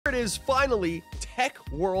it is, finally, Tech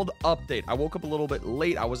World Update. I woke up a little bit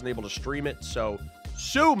late. I wasn't able to stream it, so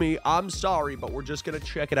sue me. I'm sorry, but we're just going to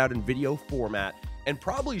check it out in video format and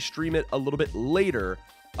probably stream it a little bit later,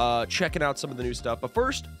 checking out some of the new stuff. But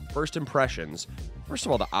first impressions. First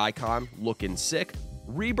of all, the icon looking sick.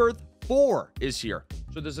 Rebirth 4 is here.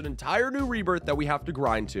 So there's an entire new Rebirth that we have to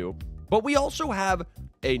grind to, but we also have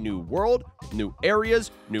a new world, new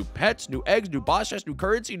areas, new pets, new eggs, new boss chests, new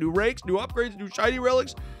currency, new ranks, new upgrades, new shiny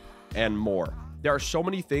relics, and more. There are so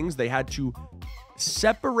many things. They had to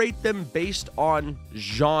separate them based on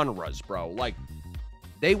genres, bro. Like,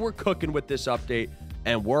 they were cooking with this update,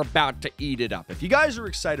 and we're about to eat it up. If you guys are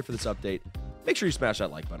excited for this update, make sure you smash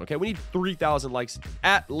that like button, okay? We need 3,000 likes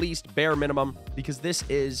at least, bare minimum, because this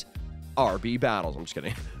is RB Battles. I'm just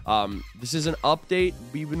kidding. This is an update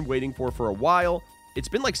we've been waiting for a while. It's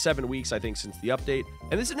been like 7 weeks, I think, since the update,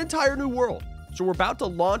 and this is an entire new world. So we're about to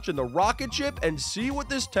launch in the rocket ship and see what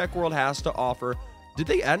this tech world has to offer. Did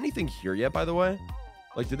they add anything here yet, by the way?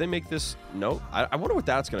 Like, did they make this? No? I wonder what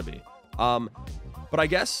that's going to be. But I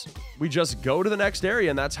guess we just go to the next area,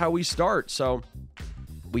 and that's how we start. So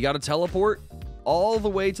we got to teleport all the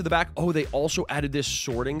way to the back. Oh, they also added this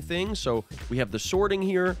sorting thing. So we have the sorting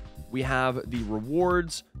here. We have the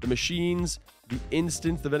rewards, the machines, the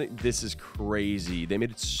instants, the vending. This is crazy. They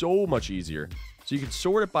made it so much easier. So you can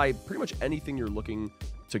sort it by pretty much anything you're looking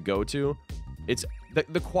to go to. It's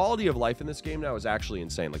the quality of life in this game now is actually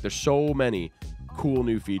insane. Like, there's so many cool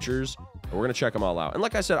new features. We're going to check them all out. And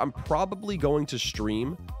like I said, I'm probably going to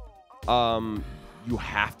stream. You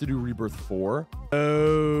have to do Rebirth 4.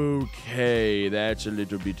 Okay, that's a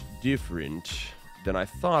little bit different than I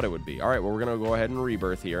thought it would be. All right, well, we're going to go ahead and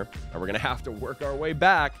Rebirth here. And we're going to have to work our way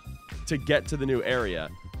back to get to the new area.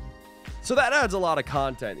 So that adds a lot of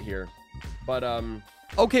content here. But,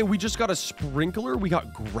 okay, we just got a sprinkler. We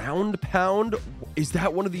got ground pound. Is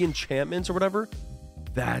that one of the enchantments or whatever?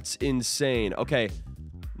 That's insane. Okay,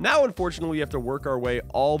 now, unfortunately, we have to work our way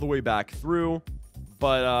all the way back through.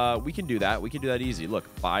 But we can do that. We can do that easy. Look,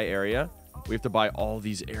 buy area. We have to buy all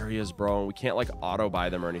these areas, bro. And we can't, like, auto buy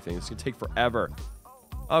them or anything. It's going to take forever.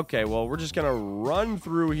 Okay, well, we're just going to run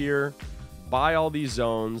through here, buy all these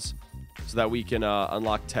zones so that we can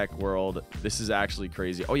unlock Tech World. This is actually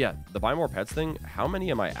crazy. Oh, yeah, the buy more pets thing. How many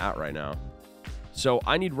am I at right now? So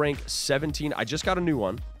I need rank 17. I just got a new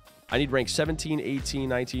one. I need rank 17, 18,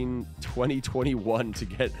 19, 20, 21 to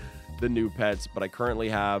get the new pets. But I currently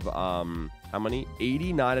have, how many?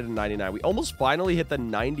 89 out of 99. We almost finally hit the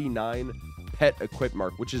 99 pet equip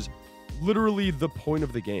mark, which is literally the point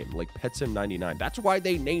of the game. Like, Pet Sim 99. That's why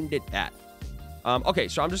they named it that. Okay,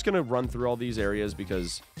 so I'm just going to run through all these areas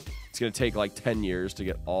because it's going to take like 10 years to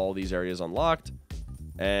get all these areas unlocked.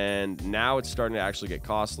 And now it's starting to actually get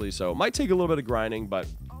costly. So it might take a little bit of grinding, but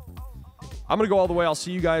I'm going to go all the way. I'll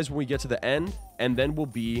see you guys when we get to the end, and then we'll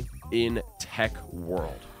be in Tech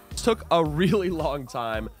World. It took a really long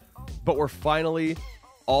time, but we're finally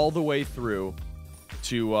all the way through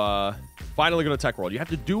to finally go to Tech World. You have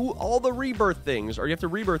to do all the rebirth things, or you have to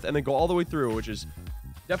rebirth and then go all the way through, which is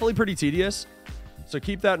definitely pretty tedious. So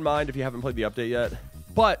keep that in mind if you haven't played the update yet.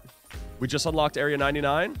 But we just unlocked Area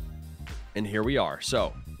 99, and here we are.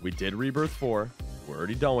 So we did Rebirth 4. We're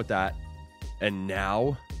already done with that. And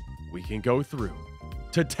now we can go through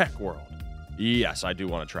to Tech World. Yes, I do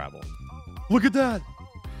want to travel. Look at that.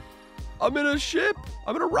 I'm in a ship.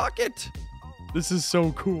 I'm in a rocket. This is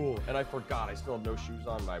so cool. And I forgot. I still have no shoes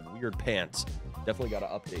on, my weird pants. Definitely got to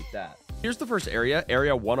update that. Here's the first area.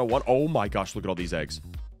 Area 101. Oh my gosh, look at all these eggs.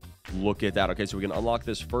 Look at that. Okay, so we can unlock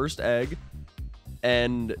this first egg.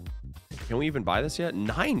 And can we even buy this yet?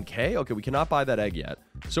 9K? Okay, we cannot buy that egg yet.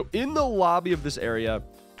 So in the lobby of this area,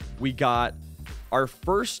 we got our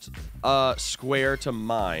first square to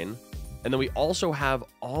mine. And then we also have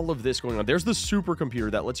all of this going on. There's the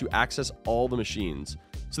supercomputer that lets you access all the machines.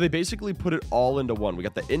 So they basically put it all into one. We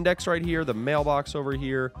got the index right here, the mailbox over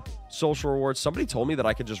here, social rewards. Somebody told me that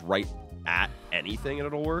I could just write at anything and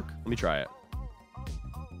it'll work. Let me try it.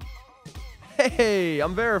 Hey,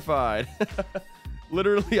 I'm verified.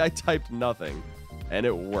 Literally, I typed nothing, and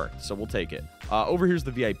it worked, so we'll take it. Over here's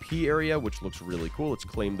the VIP area, which looks really cool. Let's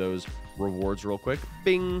claim those rewards real quick.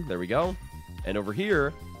 Bing, there we go. And over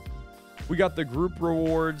here, we got the group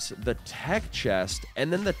rewards, the tech chest,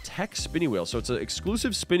 and then the tech spinny wheel. So it's an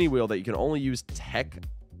exclusive spinny wheel that you can only use tech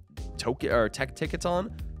token or tech tickets on.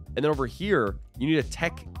 And then over here, you need a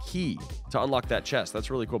tech key to unlock that chest.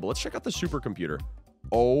 That's really cool. But let's check out the supercomputer.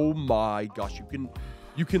 Oh my gosh,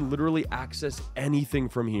 you can literally access anything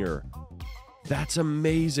from here. That's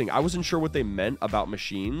amazing. I wasn't sure what they meant about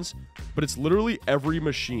machines, but it's literally every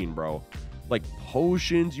machine, bro. like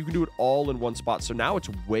potions. You can do it all in one spot. So now it's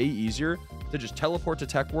way easier to just teleport to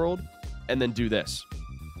Tech World and then do this.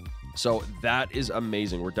 So that is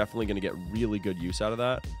amazing. We're definitely going to get really good use out of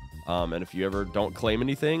that. And if you ever don't claim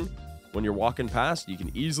anything when you're walking past, you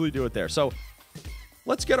can easily do it there. So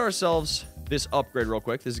let's get ourselves this upgrade real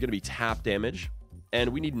quick. This is going to be tap damage.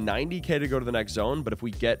 And we need 90k to go to the next zone. But if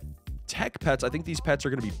we get tech pets, I think these pets are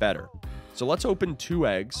going to be better. So let's open 2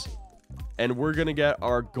 eggs. And we're going to get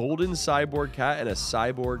our golden cyborg cat and a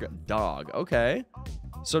cyborg dog. Okay.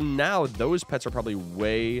 So now those pets are probably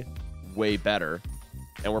way, way better.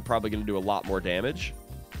 And we're probably going to do a lot more damage.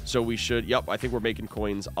 So we should, yep, I think we're making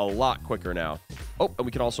coins a lot quicker now. Oh, and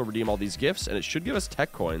we can also redeem all these gifts. And it should give us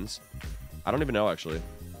tech coins. I don't even know, actually.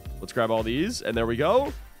 Let's grab all these. And there we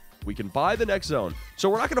go. We can buy the next zone. So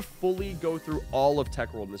we're not going to fully go through all of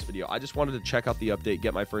Tech World in this video. I just wanted to check out the update,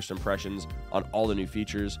 get my first impressions on all the new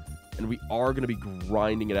features. And we are going to be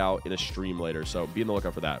grinding it out in a stream later. So be on the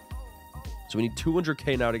lookout for that. So we need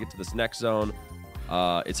 200k now to get to this next zone.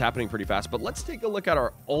 It's happening pretty fast. But let's take a look at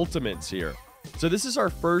our ultimates here. So this is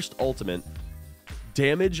our first ultimate.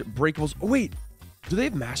 Damage, breakables. Oh, wait. Do they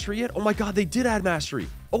have mastery yet? Oh, my God. They did add mastery.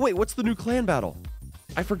 Oh, wait. What's the new clan battle?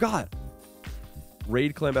 I forgot.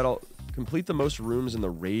 Raid clan battle. Complete the most rooms in the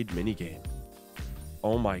raid minigame.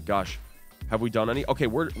 Oh, my gosh. Have we done any? Okay,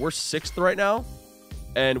 we're 6th right now.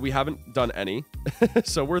 And we haven't done any.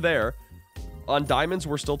 So we're there. On diamonds,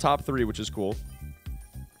 we're still top 3, which is cool.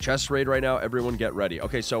 Chest raid right now. Everyone get ready.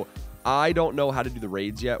 Okay, so I don't know how to do the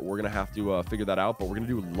raids yet. We're going to have to figure that out. But we're going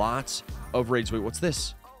to do lots of raids. Wait, what's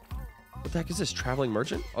this? What the heck is this? Traveling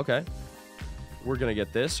merchant? Okay. We're going to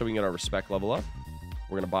get this so we can get our respect level up.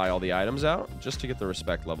 We're going to buy all the items out just to get the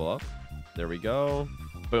respect level up. There we go.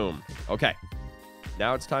 Boom. Okay.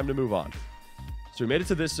 Now it's time to move on. So we made it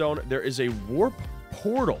to this zone. There is a warp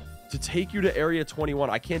portal to take you to Area 21.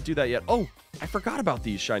 I can't do that yet. Oh, I forgot about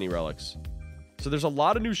these shiny relics. So there's a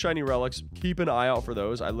lot of new shiny relics. Keep an eye out for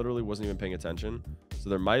those. I literally wasn't even paying attention. So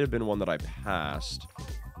there might have been one that I passed.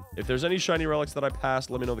 If there's any shiny relics that I passed,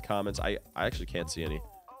 let me know in the comments. I actually can't see any.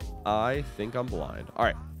 I think I'm blind. All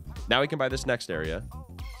right. Now we can buy this next area.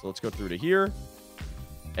 So let's go through to here.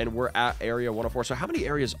 And we're at area 104. So how many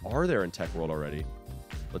areas are there in Tech World already?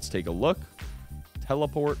 Let's take a look.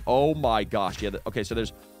 Teleport. Oh my gosh. Yeah. Okay. So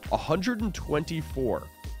there's 124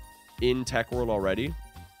 in Tech World already.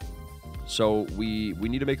 So we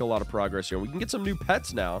need to make a lot of progress here. We can get some new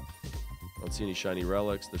pets now. I don't see any shiny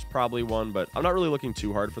relics. There's probably one, but I'm not really looking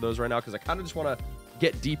too hard for those right now because I kind of just want to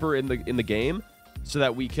get deeper in the game so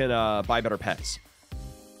that we can buy better pets.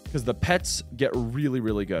 Because the pets get really,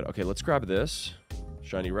 really good. Okay, let's grab this.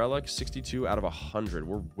 Shiny relics, 62 out of 100.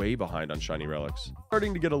 We're way behind on shiny relics.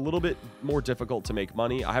 Starting to get a little bit more difficult to make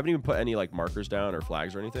money. I haven't even put any like markers down or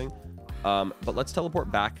flags or anything. But let's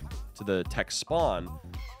teleport back to the tech spawn.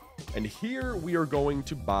 And here we are going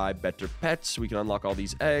to buy better pets. We can unlock all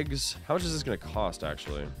these eggs. How much is this going to cost,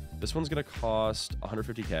 actually? This one's going to cost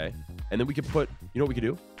 150k. And then we could put, you know what we could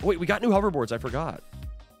do? Oh, wait, we got new hoverboards. I forgot.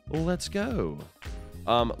 Well, let's go.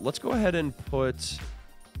 Let's go ahead and put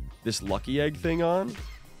this lucky egg thing on.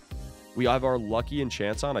 We have our lucky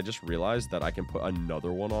enchants on. I just realized that I can put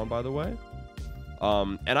another one on, by the way.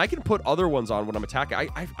 And I can put other ones on when I'm attacking.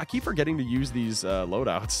 I keep forgetting to use these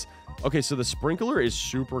loadouts. Okay, so the sprinkler is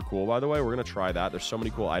super cool, by the way. We're going to try that. There's so many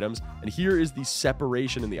cool items. And here is the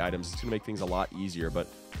separation in the items. It's going to make things a lot easier. But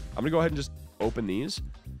I'm going to go ahead and just open these.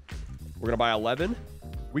 We're going to buy 11.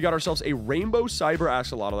 We got ourselves a rainbow cyber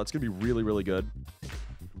axolotl. That's going to be really, really good.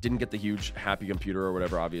 Didn't get the huge happy computer or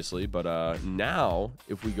whatever, obviously. But now,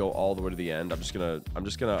 if we go all the way to the end, I'm just gonna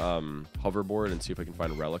hoverboard and see if I can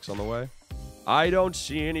find relics on the way. I don't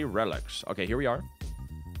see any relics. Okay, here we are.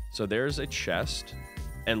 So there's a chest.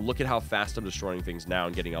 And look at how fast I'm destroying things now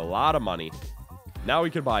and getting a lot of money. Now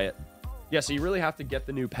we can buy it. Yeah, so you really have to get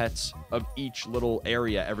the new pets of each little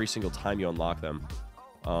area every single time you unlock them.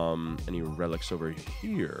 Any relics over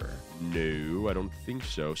here? No, I don't think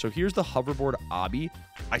so. So here's the hoverboard obby.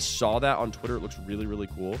 I saw that on Twitter. It looks really, really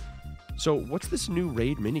cool. So what's this new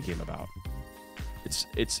raid minigame about?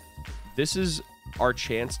 This is our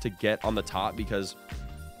chance to get on the top because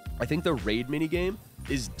I think the raid minigame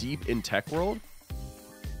is deep in Tech World.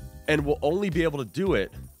 And we'll only be able to do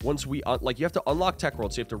it once we, you have to unlock Tech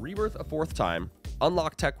World. So you have to rebirth a 4th time,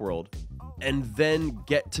 unlock Tech World, and then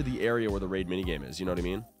get to the area where the raid minigame is. You know what I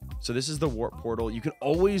mean? So this is the warp portal. You can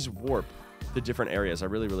always warp the different areas. I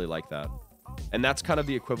really, really like that. And that's kind of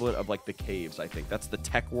the equivalent of like the caves, I think. That's the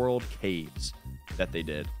Tech World caves that they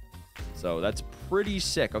did. So that's pretty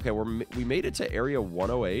sick. Okay, we made it to area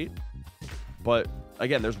 108. But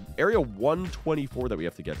again, there's area 124 that we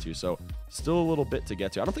have to get to, so still a little bit to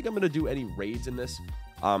get to. I don't think I'm going to do any raids in this.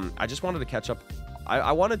 I just wanted to catch up.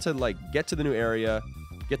 I wanted to, like, get to the new area,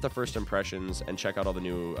 get the first impressions, and check out all the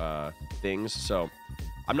new things. So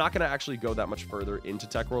I'm not going to actually go that much further into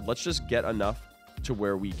Tech World. Let's just get enough to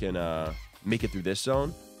where we can make it through this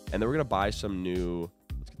zone, and then we're going to buy some new...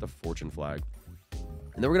 Let's get the fortune flag.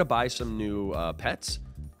 And then we're going to buy some new pets,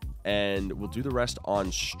 and we'll do the rest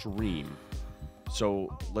on stream.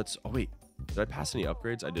 So let's... Oh, wait. Did I pass any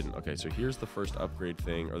upgrades? I didn't. Okay, so here's the first upgrade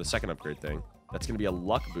thing, or the second upgrade thing. That's going to be a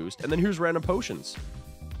luck boost. And then here's random potions.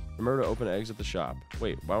 Remember to open eggs at the shop.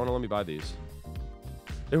 Wait, why won't it let me buy these?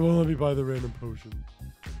 It won't let me buy the random potion.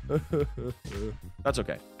 That's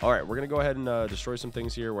okay. All right, we're going to go ahead and destroy some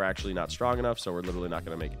things here. We're actually not strong enough, so we're literally not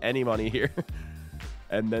going to make any money here.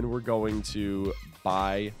 And then we're going to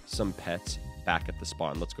buy some pets back at the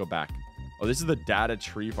spawn. Let's go back. Oh, this is the data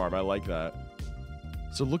tree farm. I like that.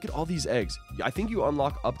 So look at all these eggs. I think you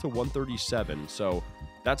unlock up to 137. So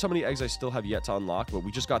that's how many eggs I still have yet to unlock. But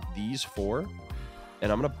we just got these 4.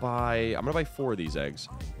 And I'm gonna buy 4 of these eggs.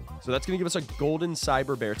 So that's gonna give us a golden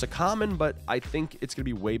cyber bear. It's a common, but I think it's gonna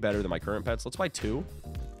be way better than my current pets. Let's buy 2.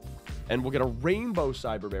 And we'll get a rainbow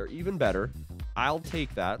cyber bear, even better. I'll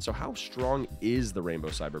take that. So how strong is the rainbow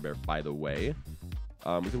cyber bear, by the way?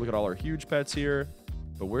 We can look at all our huge pets here.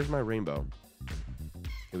 But where's my rainbow?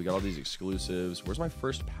 Okay, we got all these exclusives. Where's my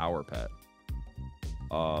first power pet?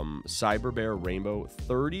 Cyber Bear Rainbow,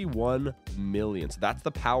 31 million. So that's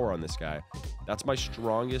the power on this guy. That's my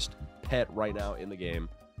strongest pet right now in the game.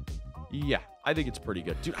 Yeah, I think it's pretty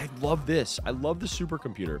good. Dude, I love this. I love the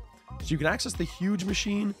supercomputer. So you can access the huge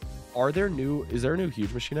machine. Is there a new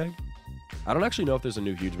huge machine egg? I don't actually know if there's a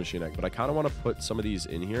new huge machine egg, but I kind of want to put some of these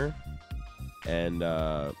in here. And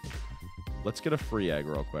let's get a free egg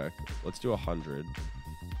real quick. Let's do 100.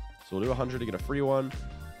 So we'll do 100 to get a free one.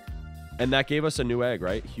 And that gave us a new egg,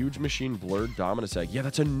 right? Huge machine blurred dominance egg. Yeah,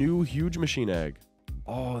 that's a new huge machine egg.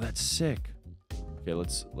 Oh, that's sick. Okay,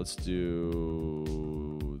 let's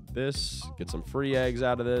do this. Get some free eggs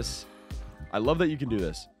out of this. I love that you can do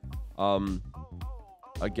this.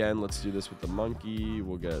 Again, let's do this with the monkey.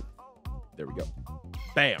 We'll get... There we go.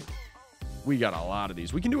 Bam. We got a lot of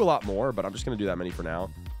these. We can do a lot more, but I'm just going to do that many for now.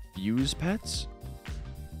 Fuse pets?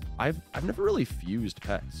 I've never really fused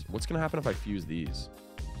pets. What's going to happen if I fuse these?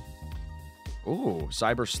 Oh,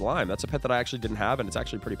 Cyber Slime. That's a pet that I actually didn't have, and it's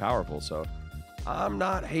actually pretty powerful, so I'm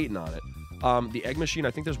not hating on it. The egg machine,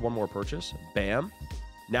 I think there's one more purchase. Bam.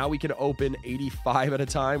 Now we can open 85 at a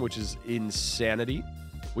time, which is insanity.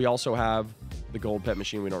 We also have the gold pet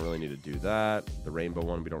machine. We don't really need to do that. The rainbow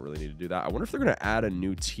one, we don't really need to do that. I wonder if they're going to add a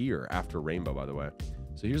new tier after rainbow, by the way.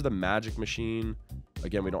 So here's the magic machine.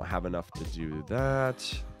 Again, we don't have enough to do that.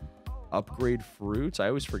 Upgrade fruits. I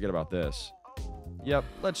always forget about this. Yep,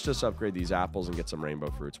 let's just upgrade these apples and get some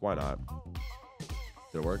rainbow fruits. Why not?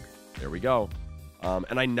 Did it work? There we go.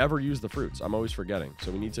 And I never use the fruits. I'm always forgetting.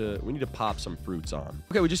 So we need to pop some fruits on.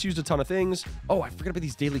 Okay, we just used a ton of things. Oh, I forgot about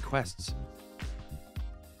these daily quests.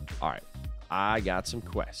 All right, I got some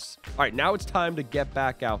quests. All right, now it's time to get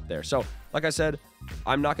back out there. So, like I said,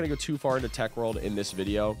 I'm not going to go too far into Tech World in this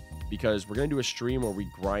video because we're going to do a stream where we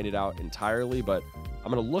grind it out entirely. But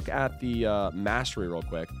I'm going to look at the mastery real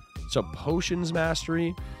quick. So potions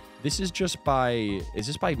mastery, this is just by, is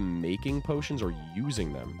this by making potions or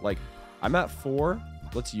using them? Like, I'm at 4.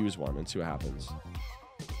 Let's use one and see what happens.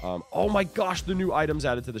 Oh my gosh, the new items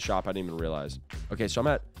added to the shop. I didn't even realize. Okay, so I'm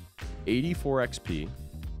at 84 XP.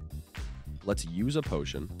 Let's use a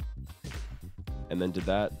potion. And then did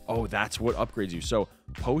that. Oh, that's what upgrades you. So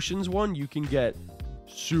potions one, you can get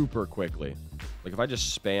super quickly. Like if I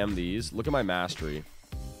just spam these, look at my mastery.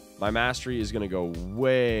 My mastery is going to go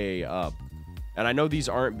way up. And I know these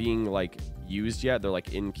aren't being, like, used yet. They're,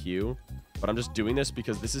 like, in queue. But I'm just doing this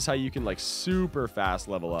because this is how you can, like, super fast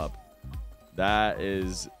level up. That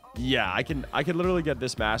is... Yeah, I can literally get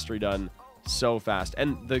this mastery done so fast.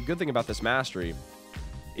 And the good thing about this mastery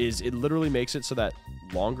is it literally makes it so that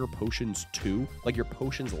longer potions, too. Like, your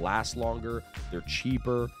potions last longer. They're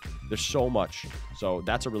cheaper. There's so much. So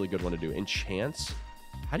that's a really good one to do. Enchants?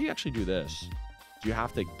 How do you actually do this? Do you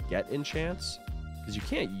have to get enchants? Because you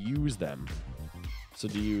can't use them. So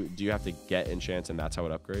do you have to get enchants and that's how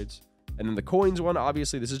it upgrades? And then the coins one,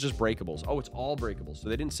 obviously, this is just breakables. Oh, it's all breakables. So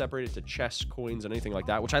they didn't separate it to chest, coins, and anything like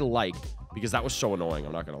that, which I like because that was so annoying.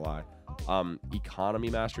 I'm not going to lie.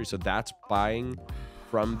 Economy mastery. So that's buying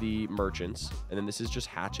from the merchants. And then this is just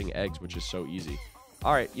hatching eggs, which is so easy.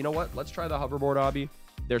 All right, you know what? Let's try the hoverboard obby.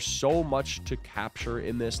 There's so much to capture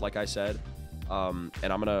in this, like I said. And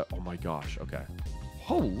I'm gonna... Oh my gosh. Okay.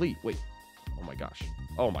 Holy... Wait. Oh my gosh.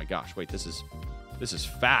 Oh my gosh. Wait, this is... This is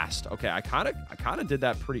fast. Okay, I kind of did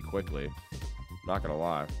that pretty quickly. Not gonna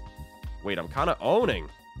lie. Wait, I'm kind of owning.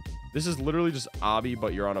 This is literally just obby,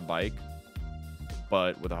 but you're on a bike,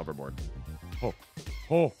 but with a hoverboard. Oh,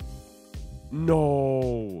 oh,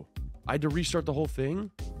 no! I had to restart the whole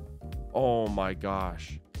thing. Oh my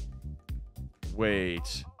gosh.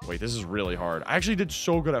 Wait, this is really hard. I actually did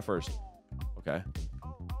so good at first. Okay.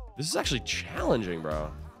 This is actually challenging,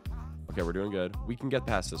 bro. Okay, we're doing good. We can get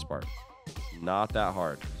past this part. Not that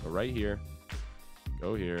hard. So right here,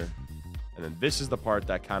 go here. And then this is the part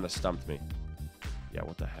that kind of stumped me. Yeah,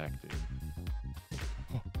 what the heck, dude?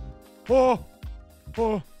 Oh,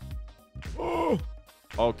 oh, oh.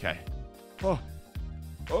 Okay. Oh,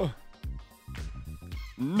 oh.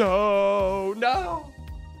 No.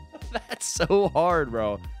 That's so hard,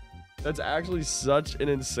 bro. That's actually such an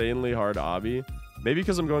insanely hard obby. Maybe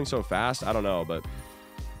because I'm going so fast. I don't know, but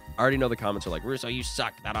I already know the comments are like, Russo, you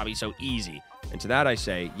suck. That obby's so easy. And to that I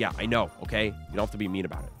say, yeah, I know, okay? You don't have to be mean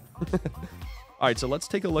about it. All right, so let's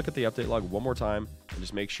take a look at the update log one more time and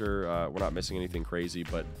just make sure we're not missing anything crazy.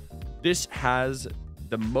 But this has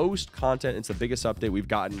the most content. It's the biggest update we've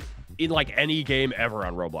gotten in like any game ever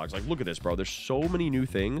on Roblox. Like, look at this, bro. There's so many new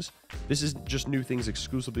things. This is just new things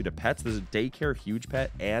exclusively to pets. There's a daycare huge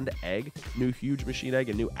pet and egg, new huge machine egg,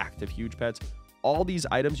 and new active huge pets. All these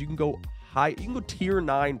items, you can go high. You can go tier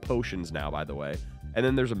 9 potions now, by the way. And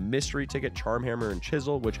then there's a mystery ticket, charm hammer, and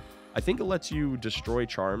chisel, which I think it lets you destroy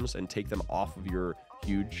charms and take them off of your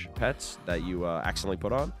huge pets that you accidentally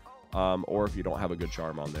put on, or if you don't have a good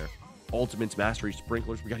charm on there. Ultimates, mastery,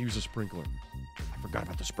 sprinklers. We got to use a sprinkler. I forgot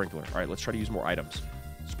about the sprinkler. All right, let's try to use more items.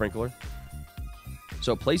 Sprinkler.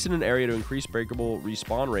 So place in an area to increase breakable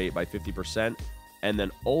respawn rate by 50%, and then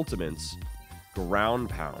ultimates, ground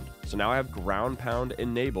pound. So now I have ground pound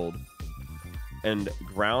enabled, and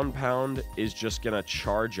ground pound is just gonna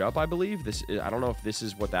charge up, I believe. I don't know if this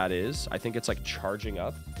is what that is. I think it's like charging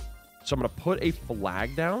up. So I'm gonna put a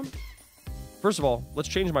flag down. First of all, let's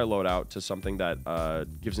change my loadout to something that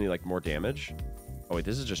gives me like more damage. Oh wait,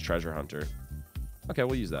 this is just treasure hunter. Okay,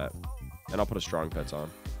 we'll use that. And I'll put a strong pets on.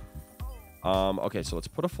 Okay, so let's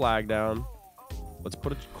put a flag down. Let's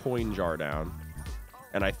put a coin jar down.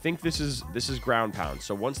 And I think this is ground pound.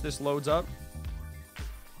 So once this loads up,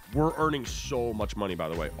 we're earning so much money, by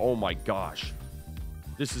the way. Oh my gosh.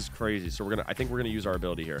 This is crazy. So I think we're gonna use our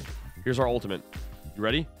ability here. Here's our ultimate. You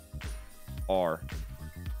ready? R.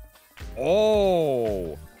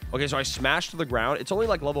 Oh. Okay, so I smashed to the ground. It's only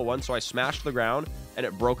like level 1, so I smashed to the ground and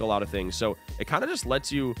it broke a lot of things. So it kind of just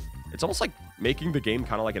lets you, it's almost like making the game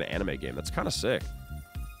kind of like an anime game. That's kind of sick.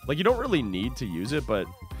 Like, you don't really need to use it, but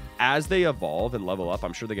as they evolve and level up,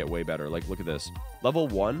 I'm sure they get way better. Like, look at this. Level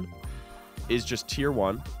 1 is just tier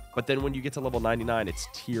 1, but then when you get to level 99, it's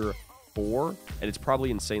tier 4, and it's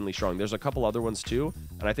probably insanely strong. There's a couple other ones too,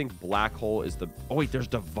 and I think Black Hole is the... Oh, wait, there's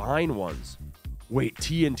divine ones. Wait,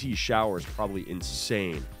 TNT Shower is probably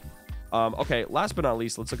insane. Okay, last but not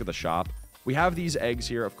least, let's look at the shop. We have these eggs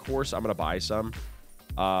here. Of course, I'm going to buy some.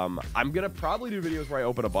 I'm going to probably do videos where I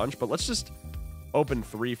open a bunch, but let's just open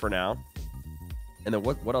 3 for now. And then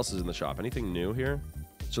what else is in the shop? Anything new here?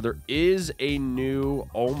 So there is a new,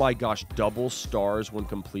 oh my gosh, double stars when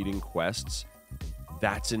completing quests.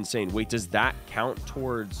 That's insane. Wait, does that count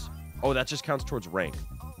towards... Oh, that just counts towards rank.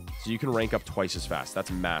 So you can rank up twice as fast.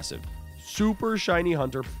 That's massive. Super shiny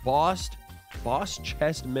hunter, boss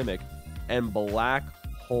chest mimic, and black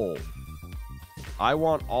hole. I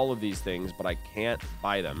want all of these things, but I can't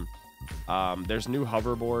buy them. There's new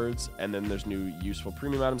hoverboards, and then there's new useful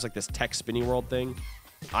premium items like this tech spinny world thing.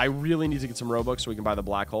 I really need to get some Robux so we can buy the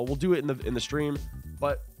black hole. We'll do it in the stream,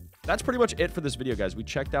 but that's pretty much it for this video, guys. We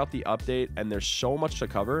checked out the update, and there's so much to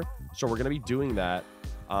cover, so we're going to be doing that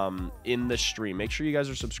in the stream. Make sure you guys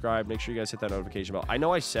are subscribed. Make sure you guys hit that notification bell. I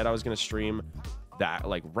know I said I was going to stream that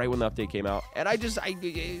like right when the update came out, and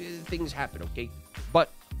things happen, okay?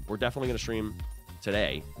 But we're definitely going to stream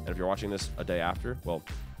today, and if you're watching this a day after, well,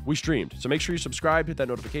 we streamed. So make sure you subscribe, hit that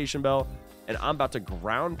notification bell, and I'm about to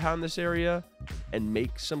ground pound this area and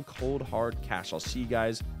make some cold hard cash. I'll see you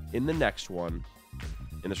guys in the next one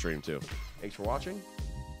in the stream too. Thanks for watching,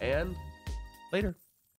 and later.